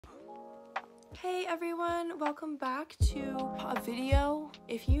Hey everyone, welcome back to a video.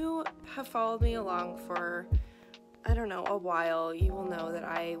 If you have followed me along for, I don't know, a while, you will know that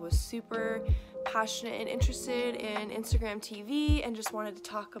I was super passionate and interested in Instagram TV and just wanted to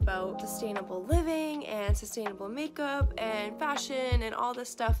talk about sustainable living and sustainable makeup and fashion and all this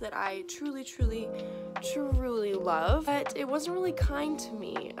stuff that I truly love. But it wasn't really kind to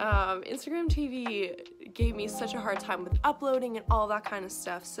me. Instagram TV gave me such a hard time with uploading and all that kind of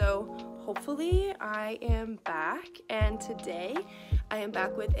stuff. So hopefully I am back, and today I am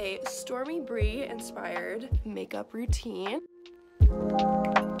back with a Stormi Bree inspired makeup routine.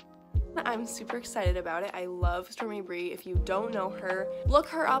 I'm super excited about it. I love Stormi Bree. If you don't know her, look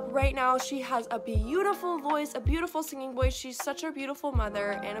her up right now. She has a beautiful voice, a beautiful singing voice. She's such a beautiful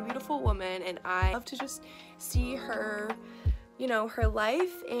mother and a beautiful woman, and I love to just see her, you know, her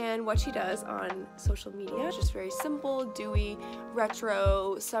life and what she does on social media. It's just very simple, dewy,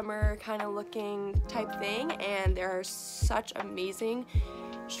 retro, summer kind of looking type thing, and there are such amazing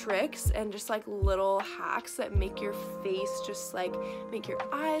tricks and just like little hacks that make your face just like make your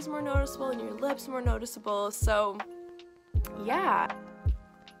eyes more noticeable and your lips more noticeable. So yeah,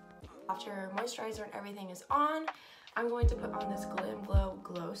 after moisturizer and everything is on, I'm going to put on this Glam Glow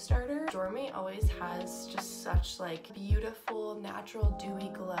Glow Starter. Stormi always has just such like beautiful, natural,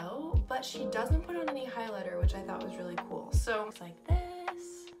 dewy glow, but she doesn't put on any highlighter, which I thought was really cool. So it's like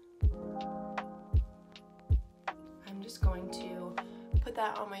this. I'm just going to put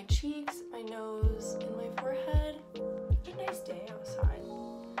that on my cheeks, my nose, and my forehead. It's a nice day outside.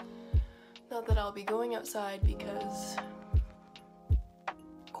 Not that I'll be going outside because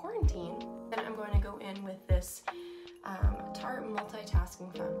quarantine. Then I'm going to go in with this Tarte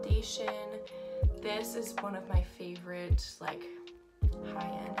Multitasking Foundation. This is one of my favorite like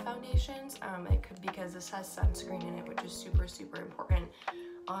high-end foundations. Because this has sunscreen in it, which is super important.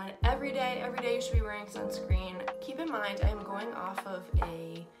 On every day you should be wearing sunscreen. Keep in mind, I'm going off of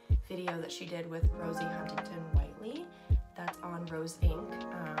a video that she did with Rosie Huntington Whiteley that's on Rose Inc.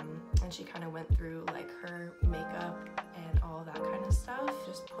 And she kind of went through like her makeup and all that kind of stuff.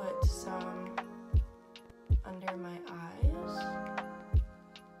 Just put some under my eyes.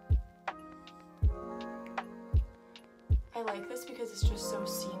 I like this because it's just so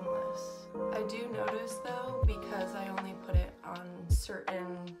seamless. I do notice though, because I only put it on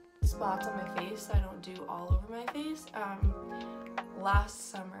certain spots on my face, I don't do all over my face.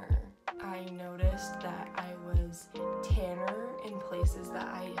 Last summer I noticed that I was tanner in places that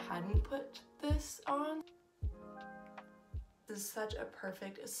I hadn't put this on. This is such a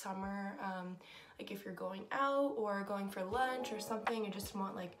perfect summer, like if you're going out or going for lunch or something, you just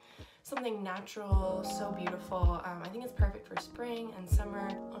want like something natural, so beautiful. I think it's perfect for spring and summer.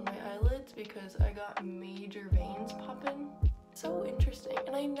 On my eyelids because I got major veins popping. So interesting,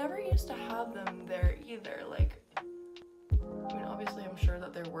 and I never used to have them there either. Like, I mean, obviously I'm sure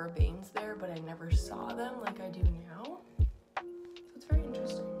that there were veins there, but I never saw them like I do now. So it's very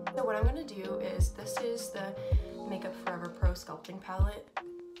interesting. So what I'm gonna do is, this is the Makeup Forever Pro Sculpting Palette.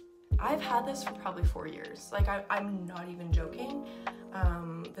 I've had this for probably 4 years. Like, I'm not even joking.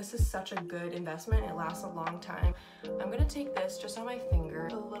 This is such a good investment. It lasts a long time. I'm gonna take this just on my finger,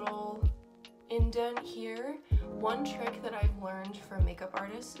 a little indent here. One trick that I've learned from makeup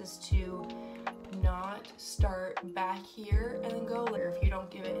artists is to not start back here and then go there if you don't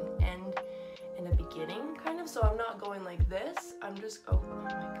give it an end in the beginning, kind of. So I'm not going like this. I'm just, oh my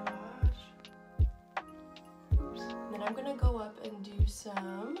gosh. Oops. Then I'm gonna go up and do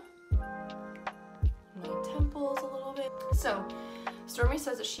some my temples a little bit. So Stormi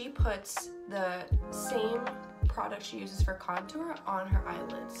says that she puts the same product she uses for contour on her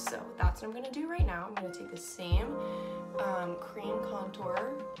eyelids. So that's what I'm gonna do right now. I'm gonna take the same cream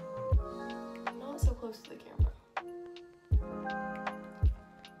contour, not so close to the camera.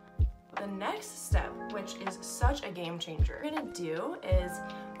 The next step, which is such a game changer, what you're gonna do is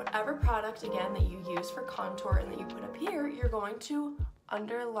whatever product again that you use for contour and that you put up here, you're going to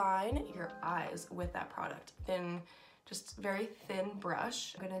underline your eyes with that product. Then just very thin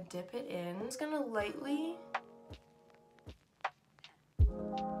brush. I'm gonna dip it in. I'm just gonna lightly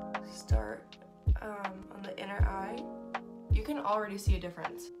start on the inner eye. You can already see a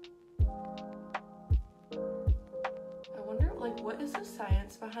difference. I wonder, like, what is the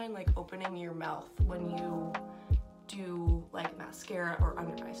science behind like opening your mouth when you do like mascara or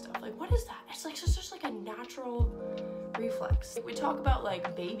under eye stuff? Like, what is that? It's like it's just like a natural reflex. We talk about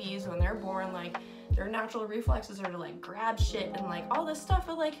like babies when they're born, like their natural reflexes are to like grab shit and like all this stuff,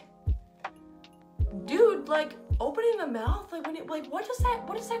 but like, dude, like opening the mouth, like when it, like what is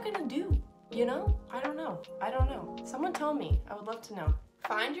that gonna do? You know? I don't know. Someone tell me. I would love to know.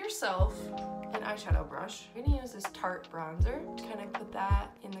 Find yourself an eyeshadow brush. You're gonna use this Tarte bronzer to kind of put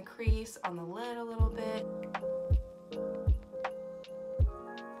that in the crease, on the lid a little bit.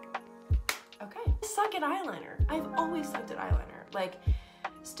 Okay. I suck at eyeliner. I've always sucked at eyeliner. Like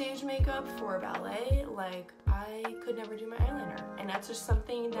stage makeup for ballet, like I could never do my eyeliner. And that's just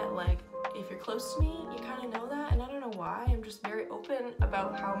something that, like, if you're close to me, you kind of know that, and I don't know why. I'm just very open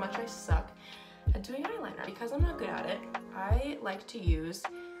about how much I suck at doing eyeliner. Because I'm not good at it, I like to use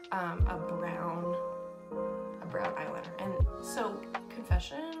a brown eyeliner. And so,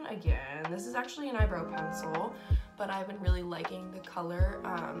 confession again, this is actually an eyebrow pencil, but I've been really liking the color.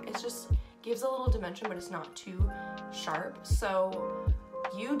 It just gives a little dimension, but it's not too sharp. So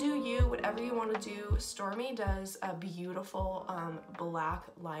you do you, whatever you want to do. Stormi does a beautiful black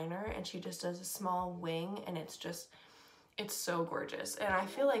liner, and she just does a small wing, and it's so gorgeous. And I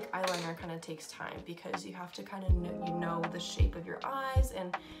feel like eyeliner kind of takes time because you have to kind of know the shape of your eyes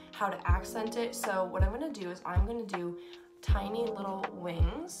and how to accent it. So what I'm going to do is I'm going to do tiny little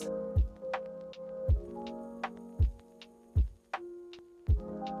wings.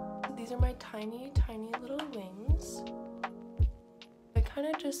 These are my tiny little wings. I kind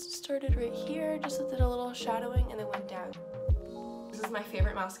of just started right here, just did a little shadowing, and then went down. This is my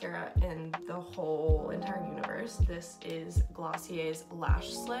favorite mascara in the whole entire universe. This is Glossier's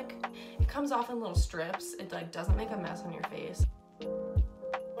Lash Slick. It comes off in little strips. It like doesn't make a mess on your face.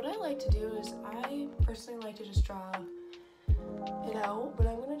 What I like to do is I personally like to just draw it out, but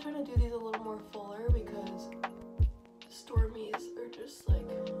I'm gonna try to do these a little more fuller because Stormies are just like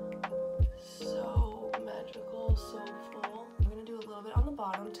so magical, so full. I'm gonna do a little bit on the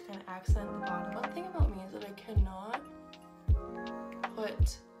bottom to kind of accent the bottom. One thing about me is that I cannot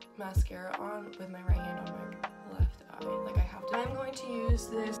put mascara on with my right hand on my left eye. Like I have to. I'm going to use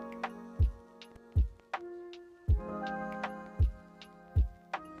this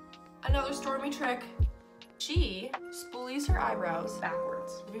another Stormi trick. She spoolies her eyebrows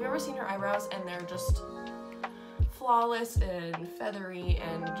backwards. Have you ever seen her eyebrows and they're just flawless and feathery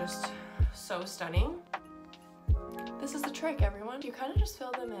and just so stunning? This is the trick, everyone. You kind of just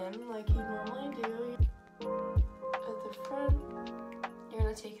fill them in like you normally do. At the front, you're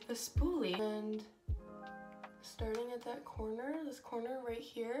gonna take the spoolie and starting at that corner, this corner right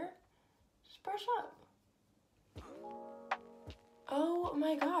here, just brush up. Oh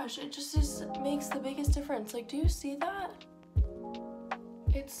my gosh, it just makes the biggest difference. Like, do you see that?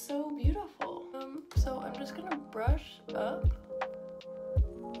 It's so beautiful. So I'm just gonna brush up.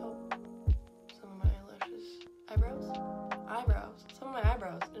 Oh, some of my eyelashes. Eyebrows. Some of my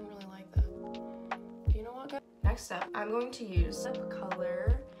eyebrows didn't really like that. But you know what, guys? Next up, I'm going to use lip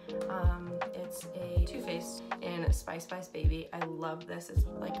color. It's a Too Faced in Spice Baby. I love this. It's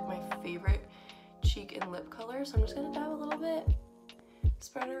like my favorite cheek and lip color. So I'm just gonna dab a little bit.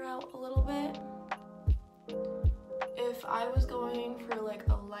 Spread her out a little bit. If I was going for like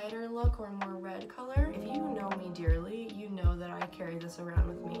a lighter look or more red color, if you know me dearly, you know that I carry this around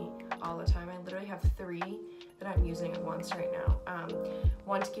with me all the time. I literally have 3 that I'm using at once right now.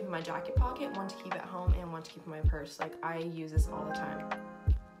 One to keep in my jacket pocket, one to keep at home, and one to keep in my purse. Like, I use this all the time.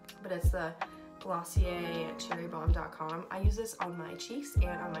 But it's the Glossier cherrybomb.com. I use this on my cheeks and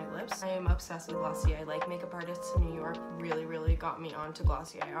on my lips. I am obsessed with Glossier. Like, makeup artists in New York really got me onto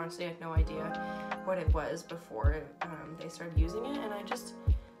Glossier. I honestly had no idea what it was before they started using it, and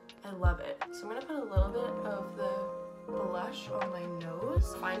I love it. So I'm gonna put a little bit of the blush on my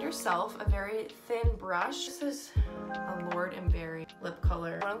nose. Find yourself a very thin brush. This is a Lord & Berry lip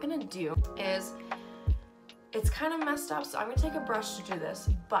color. What I'm gonna do is, it's kind of messed up, so I'm gonna take a brush to do this,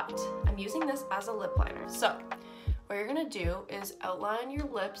 but I'm using this as a lip liner. So what you're gonna do is outline your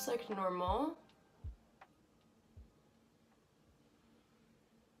lips like normal.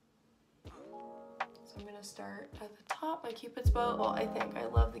 So I'm gonna start at the top, my Cupid's bow. Well, I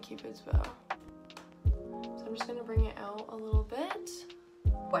love the Cupid's bow. So I'm just gonna bring it out a little bit.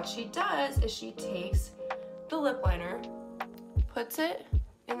 What she does is she takes the lip liner, puts it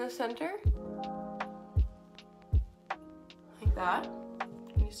in the center, like that.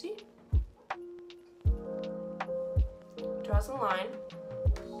 Can you see? Draws a line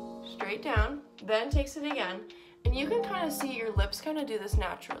straight down, then takes it again, and you can kind of see your lips kind of do this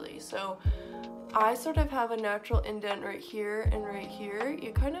naturally. So I sort of have a natural indent right here and right here.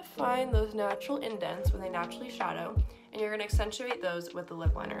 You kind of find those natural indents when they naturally shadow, and you're gonna accentuate those with the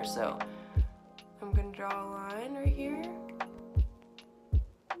lip liner. So I'm gonna draw a line right here,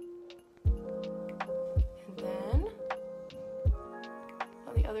 and then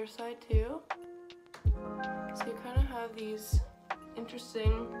on the other side too. So you kind of have these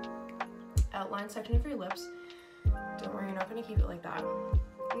interesting outline section of your lips. Don't worry, you're not gonna keep it like that.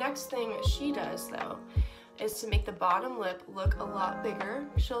 Next thing she does though is to make the bottom lip look a lot bigger.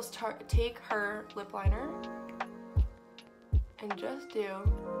 She'll take her lip liner and just do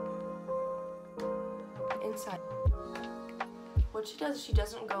inside. What she does is she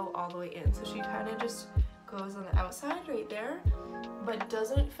doesn't go all the way in, so she kind of just goes on the outside right there, but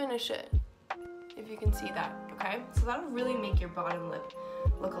doesn't finish it, if you can see that, okay? So that'll really make your bottom lip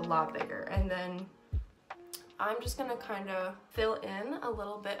look a lot bigger. And then I'm just gonna kind of fill in a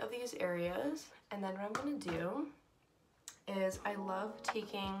little bit of these areas. And then what I'm gonna do is I love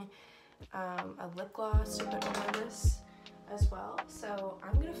taking a lip gloss to put over this as well. So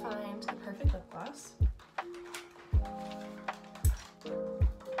I'm gonna find the perfect lip gloss. Hope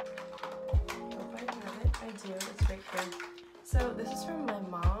I have it. I do, it's right here. So this is from my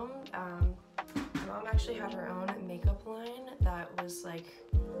mom. My mom actually had her own makeup line that was like,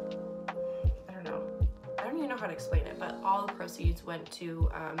 I don't even know how to explain it, but all the proceeds went to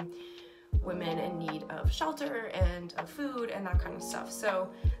women in need of shelter and of food and that kind of stuff. So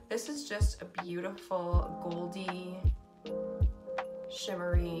this is just a beautiful goldy,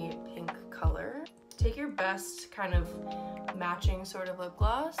 shimmery pink color. Take your best kind of matching sort of lip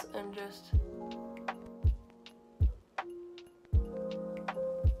gloss and just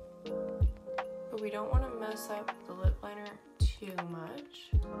we don't want to mess up the lip liner too much.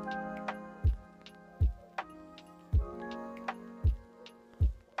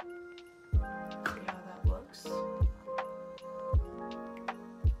 See how that looks.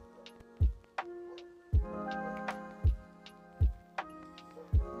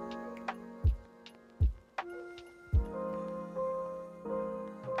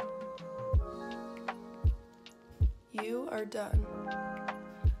 You are done.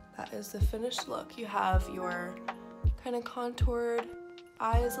 That is the finished look. You have your kind of contoured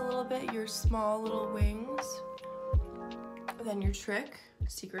eyes a little bit, your small little wings, and then your trick,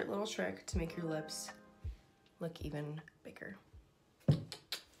 secret little trick to make your lips look even bigger.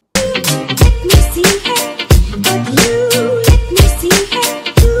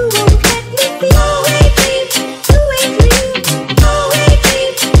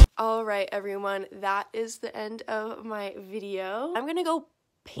 Alright everyone, that is the end of my video. I'm gonna go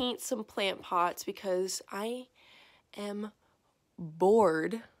paint some plant pots because I am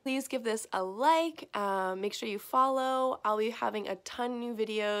bored. Please give this a like, make sure you follow. I'll be having a ton of new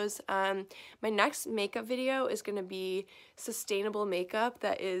videos. My next makeup video is going to be sustainable makeup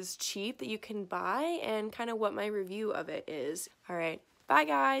that is cheap that you can buy and kind of what my review of it is. Alright, bye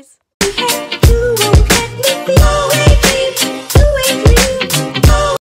guys!